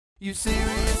You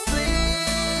seriously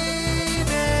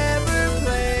never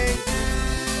played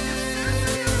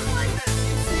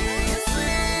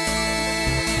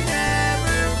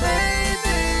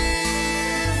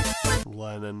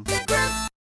Lennon.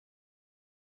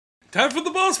 Time for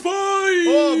the boss fight!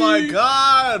 Oh my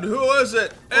god, who is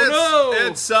it?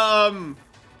 It's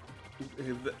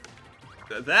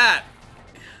that.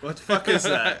 What the fuck is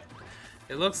that?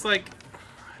 It looks like,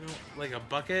 like a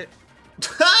bucket.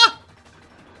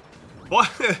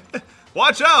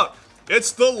 Watch out!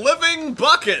 It's the living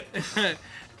bucket!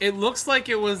 It looks like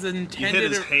it was You intended.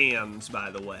 hit his hands, by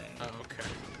the way. Oh, okay.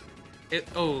 You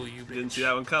Didn't bitch. see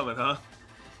that one coming, huh?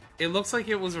 It looks like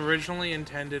it was originally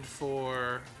intended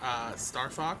for Star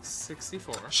Fox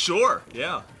 64. Sure,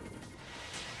 yeah.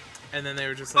 And then they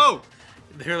were just like, Oh!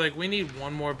 they're like, we need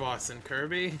one more boss in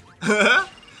Kirby.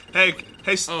 hey,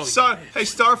 Oh, hey,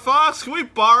 Star Fox, can we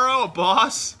borrow a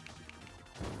boss?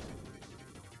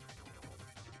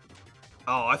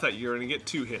 Oh, I thought you were gonna get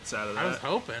 2 hits out of that. I was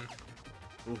hoping.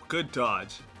 Ooh, good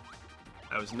dodge.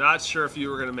 I was not sure if you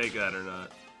were gonna make that or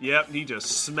not. Yep, he just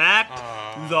smacked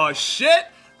the shit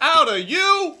out of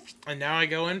you! And now I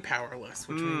go in powerless,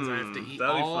 which means I have to eat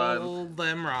that'll be all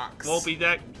them rocks. Won't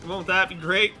that be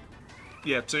great?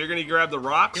 Yeah, so you're gonna grab the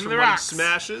rocks Give from me the when he rocks.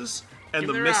 smashes, and Give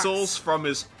the me the missiles from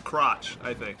his crotch,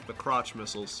 I think. The crotch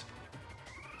missiles.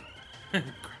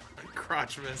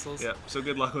 Crotch missiles. Yeah, so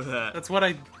good luck with that. That's what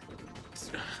I...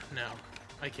 No.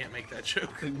 I can't make that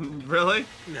joke. Really?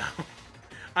 No.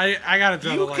 I gotta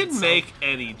draw the You line can make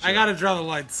any joke. I gotta draw the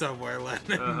line somewhere,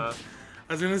 Lennon. Uh-huh.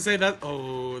 I was gonna say that...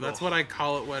 Oh, that's what I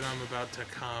call it when I'm about to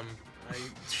come. I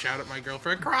shout at my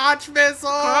girlfriend, Crotch missile!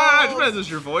 Crotch missiles!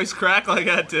 Your voice crack like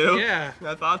that too? Yeah.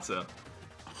 I thought so.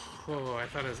 Oh, I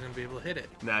thought I was gonna be able to hit it.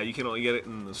 Nah, you can only get it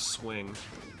in the swing.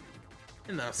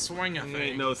 In the swing of It things.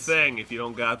 ain't no thing if you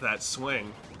don't got that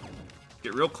swing.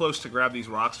 Get real close to grab these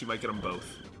rocks, you might get them both.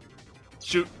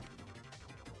 Shoot.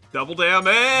 Double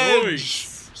damage!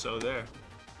 Nice. So there.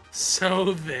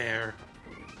 So there.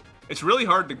 It's really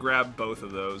hard to grab both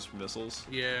of those missiles.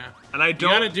 Yeah. And I You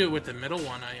don't... gotta do it with the middle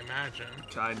one, I imagine.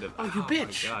 Kind of. Oh, you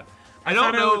bitch. My God. I I don't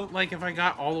thought know... would, like, if I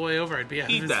got all the way over, I'd be out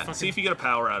of Eat this that. fucking... See if you get a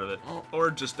power out of it. Oh.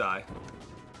 Or just die.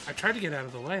 I tried to get out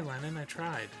of the way, Lennon. I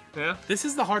tried. Yeah? This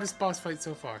is the hardest boss fight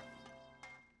so far.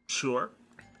 Sure.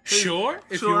 Sure?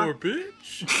 If Sure. you're a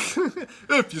bitch?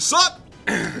 If you suck!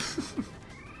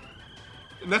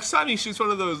 Next time he shoots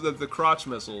one of those, the crotch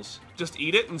missiles, just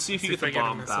eat it and see if you See get if the I get a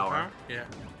bomb missile power. Yeah.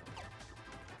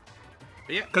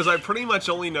 But yeah. Because I pretty much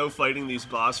only know fighting these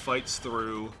boss fights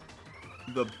through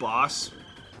the boss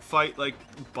fight, like,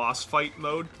 boss fight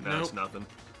mode. No, it's Nope. nothing.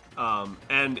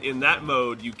 And in that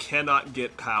mode, you cannot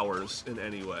get powers in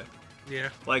any way. Yeah.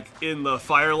 Like, in the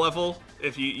fire level,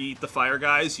 if you eat the fire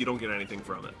guys, you don't get anything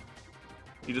from it.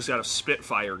 You just gotta spit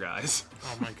fire guys.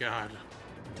 Oh my god.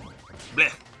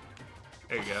 Blech.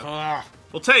 There you go. Ah,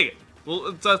 We'll take it. Well,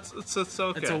 it's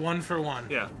okay. it's a 1-for-1.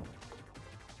 Yeah.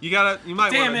 You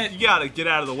might Damn wanna, it. you gotta get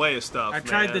out of the way of stuff, I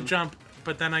tried to man. jump,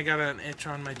 but then I got an itch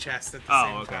on my chest at the Oh,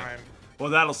 same okay. time.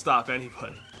 Well, that'll stop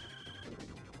anybody.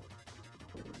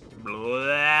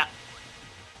 Blah.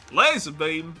 Laser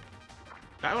beam.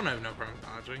 That one I have no problem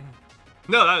dodging.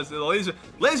 No, that was the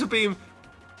laser beam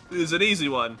is an easy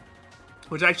one,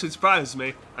 which actually surprises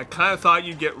me. I kind of thought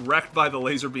you'd get wrecked by the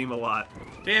laser beam a lot.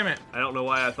 Damn it. I don't know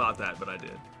why I thought that, but I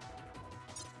did.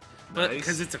 But Nice.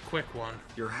 because it's a quick one.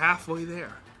 You're halfway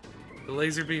there. The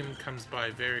laser beam comes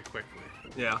by very quickly.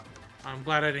 Yeah. I'm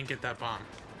glad I didn't get that bomb.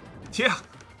 Yeah.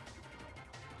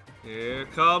 Here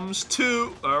comes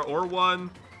 2 or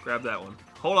 1. Grab that one.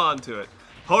 Hold on to it.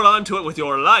 Hold on to it with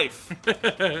your life.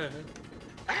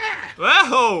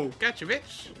 Wow! Gotcha,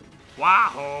 bitch.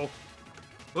 Wow!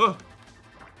 Oh.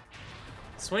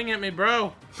 Swing at me,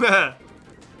 bro.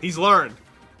 He's learned.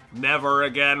 Never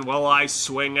again will I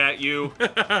swing at you,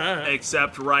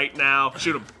 except right now.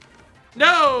 Shoot him.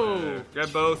 No!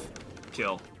 Grab both.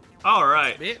 Kill. All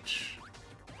right. Bitch.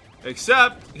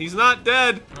 Except he's not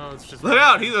dead. Oh, it's just... Look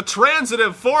out! He's a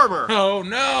transitive former. Oh,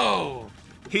 no!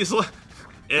 He's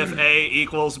if A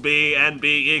equals B and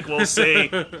B equals C,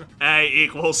 A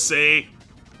equals C.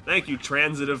 Thank you,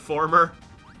 transitive former.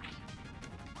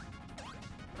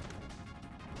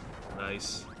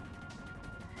 Nice.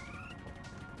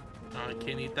 Oh, I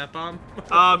can't eat that bomb?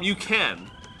 You can.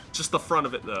 Just the front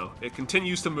of it, though. It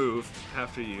continues to move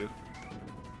after you.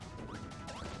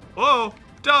 Whoa!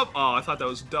 Double! Oh, I thought that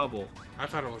was double. I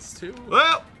thought it was 2.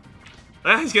 Well,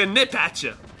 he's gonna nip at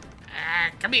you.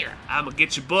 Come here. I'm gonna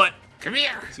get your butt. Come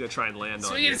here. He's gonna try and land on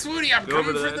Swing you. it, Swooty. I'm Go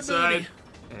over coming to for that the booty. side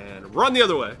and run the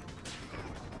other way.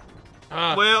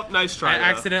 Well, nice try. I though.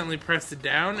 accidentally pressed it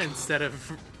down instead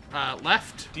of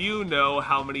Left. Do you know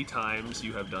how many times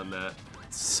you have done that?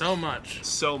 So much.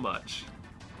 So much.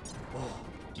 Oh,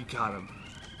 you got him.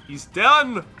 He's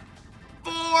done.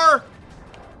 4.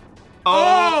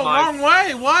 Oh, my wrong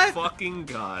way. What? fucking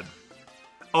god.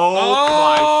 Oh,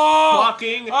 my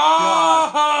fucking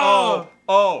god.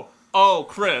 Oh,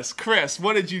 Chris,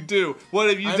 what did you do? What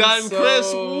have you done,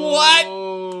 Chris?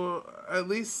 What? At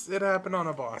least it happened on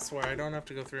a boss where I don't have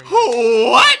to go through.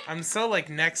 What? I'm so like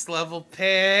next level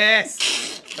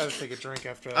pissed. Gotta take a drink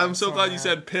after that. I'm so glad you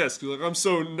said pissed. You're like, I'm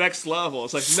so next level.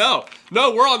 It's like,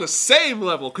 no, we're on the same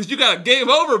level because you got a game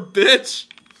over, bitch.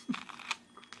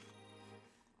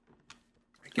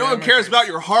 No one cares about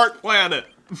your heart planet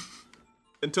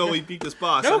until we beat this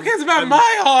boss. No one cares about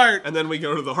my heart. And then we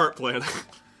go to the heart planet.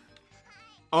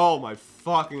 Oh my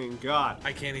fucking god.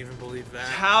 I can't even believe that.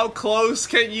 How close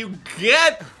can you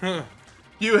get?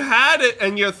 You had it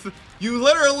and you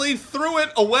literally threw it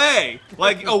away.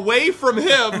 Like away from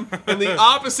him in the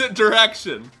opposite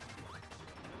direction.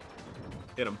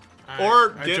 Hit him.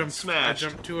 Or get smashed. I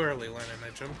jumped too early, Lennon.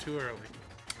 I jumped too early.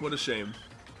 What a shame.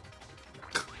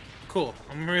 Cool.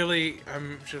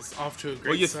 I'm just off to a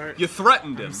great start. You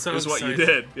threatened him, so is what you excited.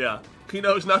 did. Yeah. He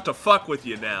knows not to fuck with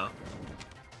you now.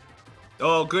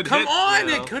 Oh, good hit. Come on,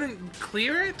 you know. it couldn't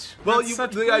clear it? Well,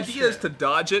 the idea is to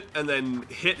dodge it and then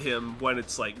hit him when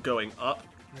it's like going up.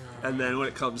 No. And then when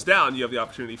it comes down, you have the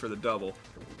opportunity for the double.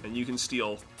 And you can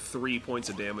steal 3 points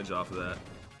of damage off of that.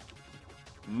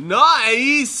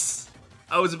 Nice!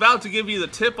 I was about to give you the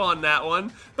tip on that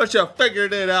one, but you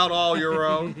figured it out all your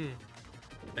own.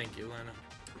 Thank you, Lena.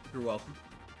 You're welcome.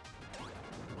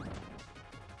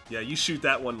 Yeah, you shoot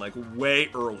that one like way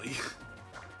early.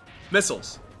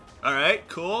 Missiles. Alright,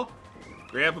 cool.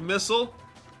 Grab a missile.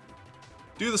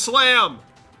 Do the slam.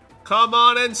 Come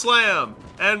on and slam.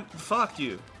 And fuck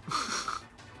you.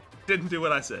 Didn't do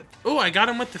what I said. Oh, I got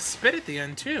him with the spit at the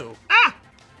end too. Ah!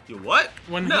 You what?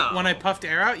 When I puffed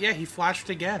air out, yeah, he flashed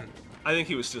again. I think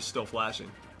he was just still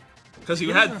flashing. Because he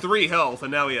had 3 health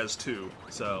and now he has 2,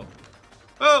 so...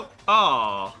 Oh!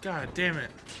 Aw. God damn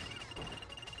it.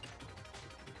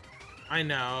 I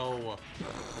know.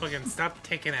 Fucking stop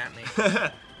kicking at me.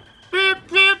 Beep,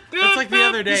 beep, beep, That's like the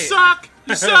other day. You suck!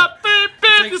 You suck! Beep,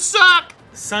 beep, like you suck!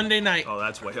 Sunday night. Oh,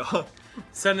 that's way off.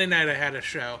 Sunday night I had a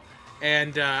show.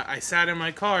 And I sat in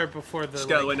my car before the... Just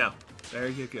get away now. There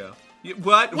you go.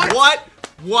 What?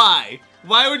 Why?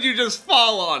 Why would you just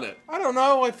fall on it? I don't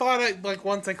know. I thought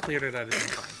once I cleared it, I'd be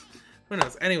fine. Who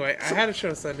knows? Anyway, I had a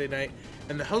show Sunday night,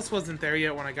 and the host wasn't there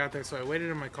yet when I got there, so I waited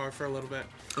in my car for a little bit.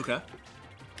 Okay.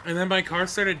 And then my car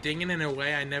started dinging in a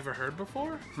way I never heard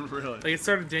before. Really? Like, it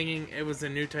started dinging. It was a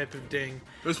new type of ding.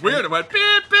 It was weird. It went,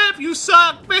 beep, beep, you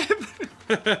suck, beep.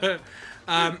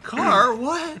 Carr,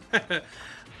 what?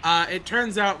 It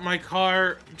turns out my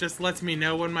car just lets me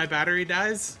know when my battery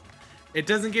dies. It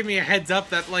doesn't give me a heads up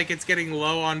that, like, it's getting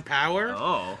low on power.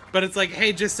 Oh. But it's like,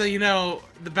 hey, just so you know,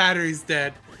 the battery's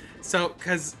dead. So,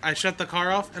 because I shut the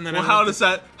car off, and then well, how does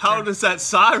that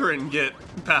siren get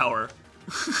power?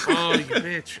 Oh, you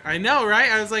bitch. I know,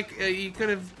 right? I was like, you could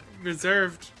have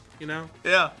reserved, you know?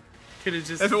 Yeah. Could have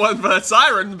just... If it wasn't for that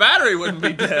siren, the battery wouldn't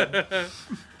be dead.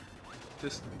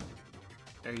 Just...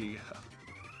 There you go.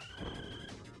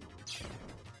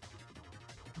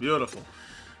 Beautiful.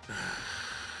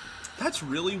 That's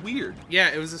really weird. Yeah,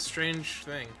 it was a strange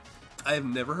thing. I have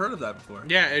never heard of that before.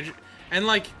 Yeah, and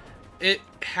like, it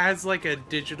has like a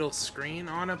digital screen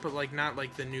on it, but like not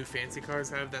like the new fancy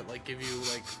cars have that like give you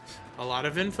like a lot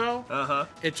of info. Uh-huh.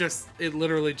 It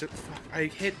literally just, I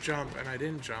hit jump and I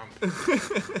didn't jump.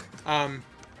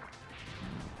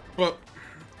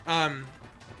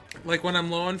 Like when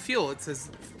I'm low on fuel, it says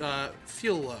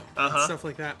fuel low, and stuff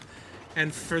like that.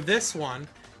 And for this one,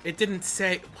 it didn't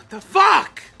say, what the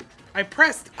fuck? I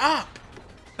pressed up.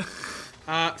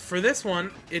 For this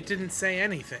one, it didn't say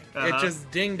anything. It just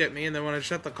dinged at me, and then when I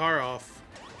shut the car off,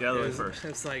 the other way first.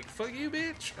 It's like, fuck you,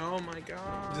 bitch. Oh my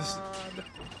god.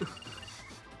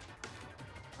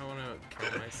 I want to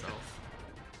kill myself.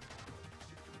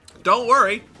 Don't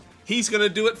worry. He's going to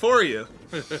do it for you.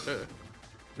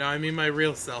 No, I mean my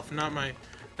real self, not my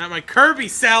Kirby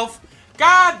self.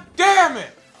 God damn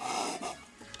it!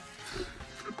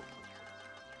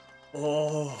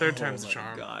 Oh, third time's a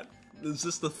charm. God. Is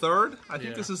this the third? I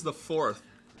think this is the fourth.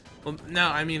 Well, no,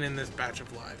 I mean in this batch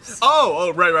of lives.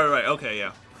 Oh, right. Okay,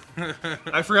 yeah.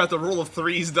 I forgot the rule of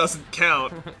threes doesn't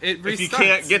count. It restarts. If you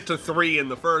can't get to 3 in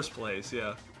the first place,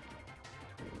 yeah.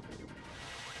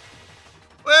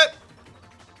 What?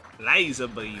 Laser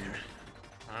beam.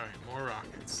 Alright, more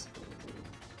rockets.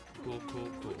 Cool.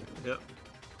 Yep.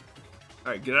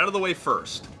 Alright, get out of the way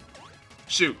first.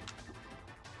 Shoot.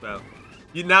 Well,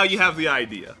 Now you have the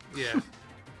idea. Yeah.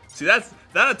 See, that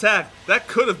attack, that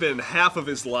could have been half of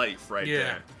his life right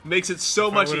there. Makes it so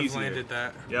much I easier. landed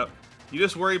that. Yep. You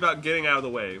just worry about getting out of the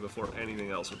way before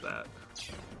anything else with that.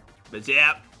 But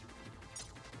yep.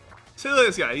 See, look at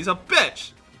this guy. He's a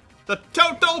bitch. The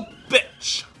total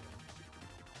bitch.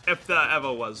 If there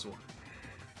ever was one.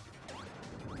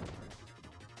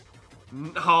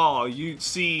 Oh, you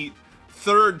see,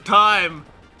 third time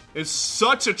is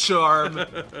such a charm.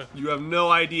 You have no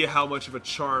idea how much of a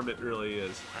charm it really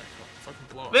is. Alright, fucking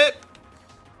blow it. Bit.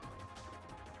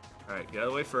 Alright, get out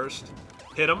of the way first.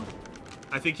 Hit him.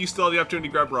 I think you still have the opportunity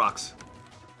to grab rocks.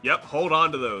 Yep, hold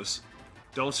on to those.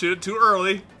 Don't shoot it too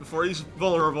early before he's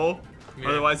vulnerable. Yeah.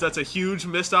 Otherwise, that's a huge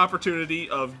missed opportunity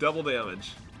of double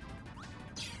damage.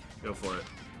 Go for it.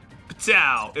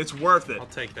 Patow! It's worth it. I'll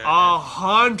take that.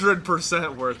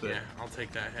 100% worth it. Yeah, I'll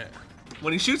take that hit.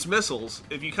 When he shoots missiles,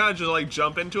 if you kind of just like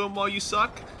jump into him while you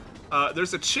suck,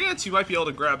 there's a chance you might be able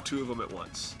to grab 2 of them at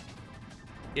once.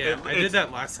 Yeah, I did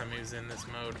that last time he was in this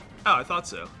mode. Oh, I thought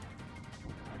so.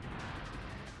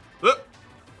 Whoop.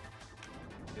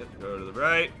 Yep, go to the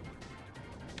right.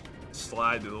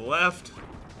 Slide to the left.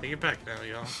 Take it back now,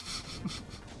 y'all.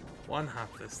 One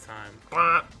hop this time.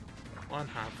 Bah. One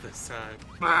hop this time.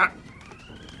 Bah.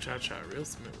 Cha-cha real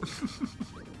smooth.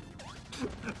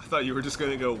 I thought you were just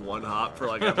gonna go one hop for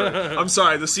like ever. I'm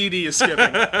sorry, the CD is skipping.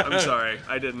 I'm sorry,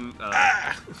 I didn't.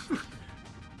 I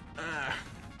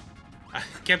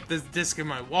kept this disc in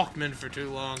my Walkman for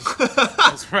too long. I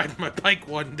was riding my bike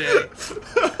one day.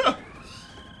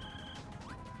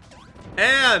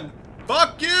 And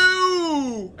fuck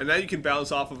you! And now you can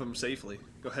bounce off of him safely.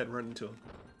 Go ahead and run into him.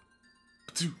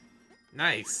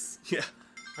 Nice. Yeah.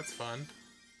 That's fun.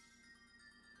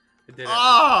 I did it.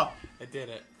 Ah! I did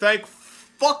it. Thank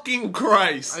fucking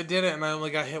Christ! I did it, and I only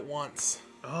got hit once.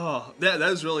 Oh, that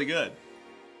was really good.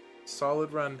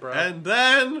 Solid run, bro. And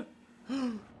then...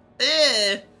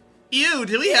 Ew,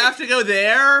 do we have to go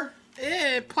there?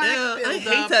 I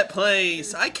hate that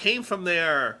place. I came from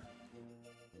there.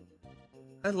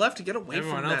 I'd love to get away from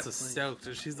that. Everyone else is stoked,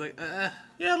 and she's like,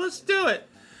 Yeah, let's do it.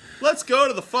 Let's go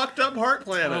to the fucked up heart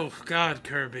planet. Oh, God,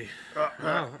 Kirby.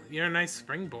 Wow, you're a nice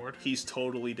springboard. He's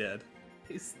totally dead.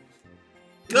 He's...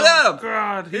 Oh,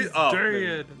 God, he's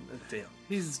dead. Damn.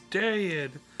 He's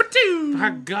dead. My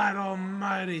God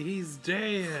almighty, he's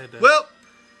dead. Well,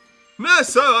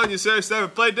 next time you say never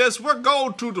played this, we're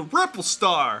going to the Ripple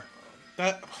Star.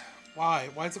 That... Why?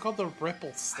 Why is it called the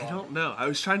Ripple Star? I don't know. I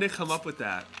was trying to come up with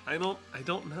that. I don't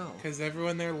know. Because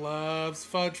everyone there loves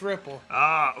Fudge Ripple.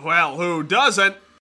 Well, who doesn't?